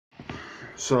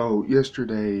So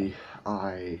yesterday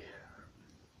I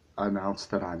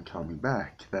announced that I'm coming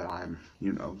back, that I'm,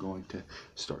 going to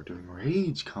start doing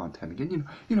rage content again,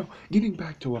 getting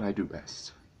back to what I do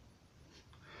best.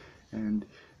 And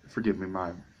forgive me,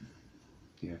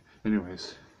 yeah,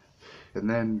 anyways. And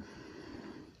then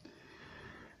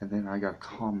I got a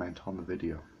comment on the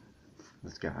video.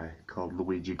 This guy called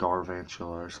Luigi Giannella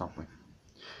or something.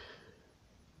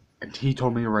 And he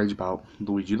told me to rage about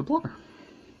Luigi the plumber.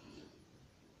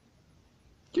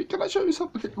 Can I show you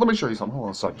something? Let me show you something. Hold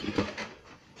on a second.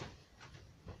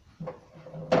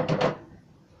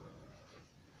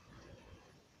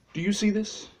 Do you see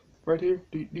this right here?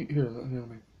 Here,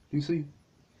 do you see?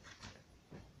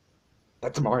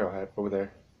 That's a Mario hat over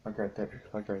there. Like right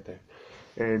there.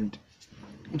 And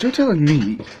what you're telling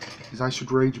me is I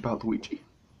should rage about Luigi.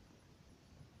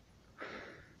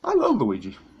 I love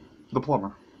Luigi, the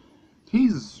plumber.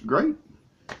 He's great.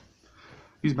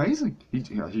 He's amazing. He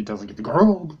doesn't get the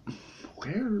girl, but who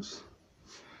cares?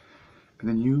 And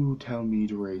then you tell me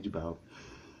to rage about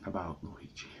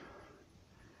Luigi.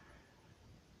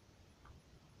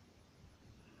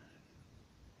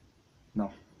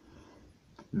 No.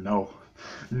 I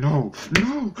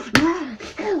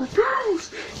refuse!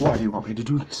 Why do you want me to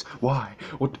do this? Why?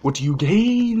 What do you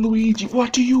gain, Luigi?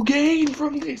 What do you gain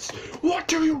from this? What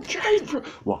do you gain from...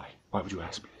 Why? Why would you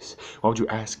ask me this? Why would you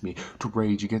ask me to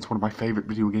rage against one of my favorite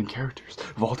video game characters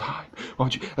of all time? Why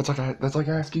would you... That's like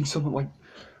asking someone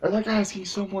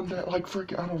that, like,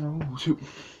 freaking, I don't know, to...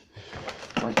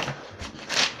 Like...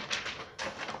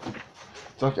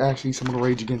 It's like asking someone to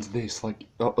rage against this. Like,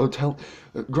 tell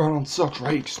Groudon sucks,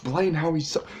 right? Explain how he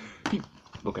sucks.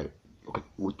 Okay.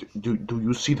 Do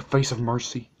you see the face of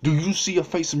mercy? Do you see a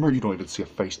face of mercy? You don't even see a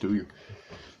face, do you?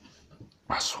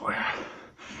 I swear.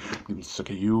 I'm getting sick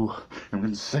of you. I'm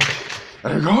getting sick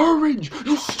of garbage.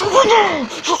 You stupid girl!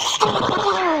 You stupid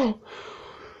girl!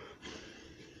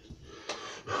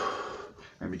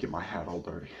 Let me get my hat all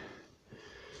dirty.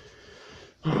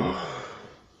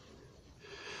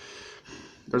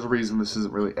 There's a reason this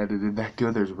isn't really edited that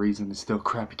good. There's a reason it's still a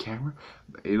crappy camera.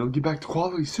 It'll get back to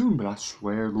quality soon, but I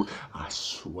swear,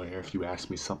 if you ask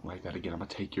me something like that again, I'm gonna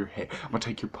take your head. I'm gonna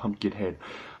take your pumpkin head.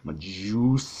 I'm gonna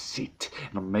juice it,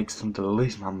 and I'm gonna make some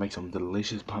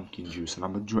delicious pumpkin juice, and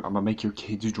I'm gonna make your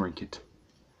kids drink it.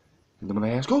 And then when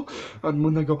they ask, and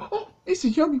when they go, this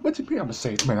is yummy, what's in here? I'm gonna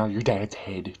say it's made out of your dad's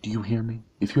head. Do you hear me?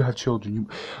 If you have children,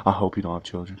 I hope you don't have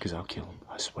children, because I'll kill them.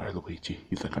 I swear, Luigi.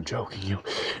 You think I'm joking? You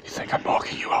think I'm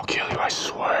mocking you? I'll kill you, I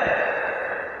swear.